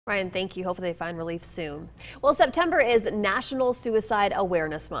Ryan, thank you. Hopefully they find relief soon. Well, September is National Suicide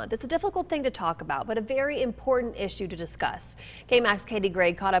Awareness Month. It's a difficult thing to talk about, but a very important issue to discuss. KMAX Katie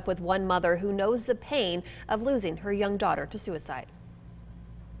Gray caught up with one mother who knows the pain of losing her young daughter to suicide.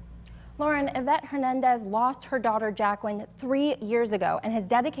 Lauren, Yvette Hernandez lost her daughter Jacqueline 3 years ago and has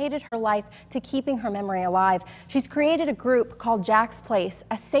dedicated her life to keeping her memory alive. She's created a group called Jack's Place,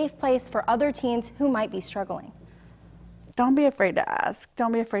 a safe place for other teens who might be struggling. Don't be afraid to ask.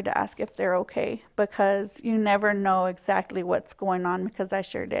 Don't be afraid to ask if they're okay, because you never know exactly what's going on, because I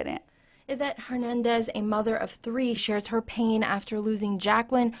sure didn't. Yvette Hernandez, a mother of 3, shares her pain after losing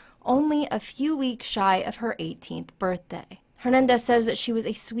Jacqueline only a few weeks shy of her 18th birthday. Hernandez says that she was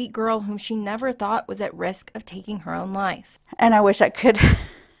a sweet girl whom she never thought was at risk of taking her own life. And I wish I could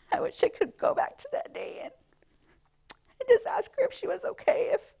go back to that day and just ask her if she was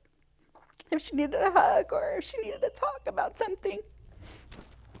okay, if she needed a hug or if she needed to talk about something.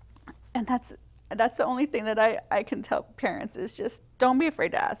 And that's the only thing that I can tell parents, is just don't be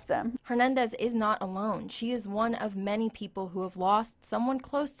afraid to ask them. Hernandez is not alone. She is one of many people who have lost someone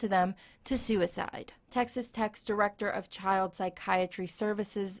close to them to suicide. Texas Tech's Director of Child Psychiatry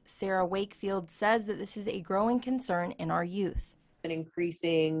Services, Sarah Wakefield, says that this is a growing concern in our youth. And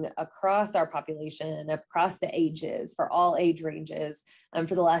increasing across our population, across the ages, for all age ranges,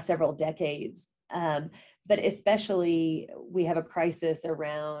 for the last several decades. But especially we have a crisis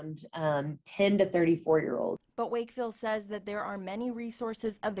around 10 to 34-year-olds. But Wakefield says that there are many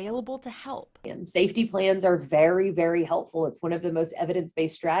resources available to help. And safety plans are very, very helpful. It's one of the most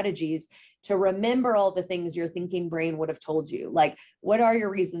evidence-based strategies to remember all the things your thinking brain would have told you. Like, what are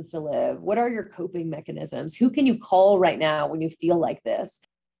your reasons to live? What are your coping mechanisms? Who can you call right now when you feel like this?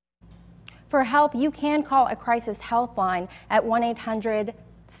 For help, you can call a crisis helpline at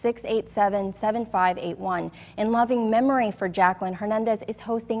 1-800-687-7581. In loving memory for Jacqueline, Hernandez is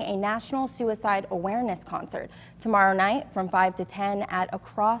hosting a National Suicide Awareness Concert tomorrow night from 5 to 10 at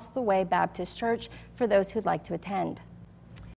Across the Way Baptist Church for those who'd like to attend.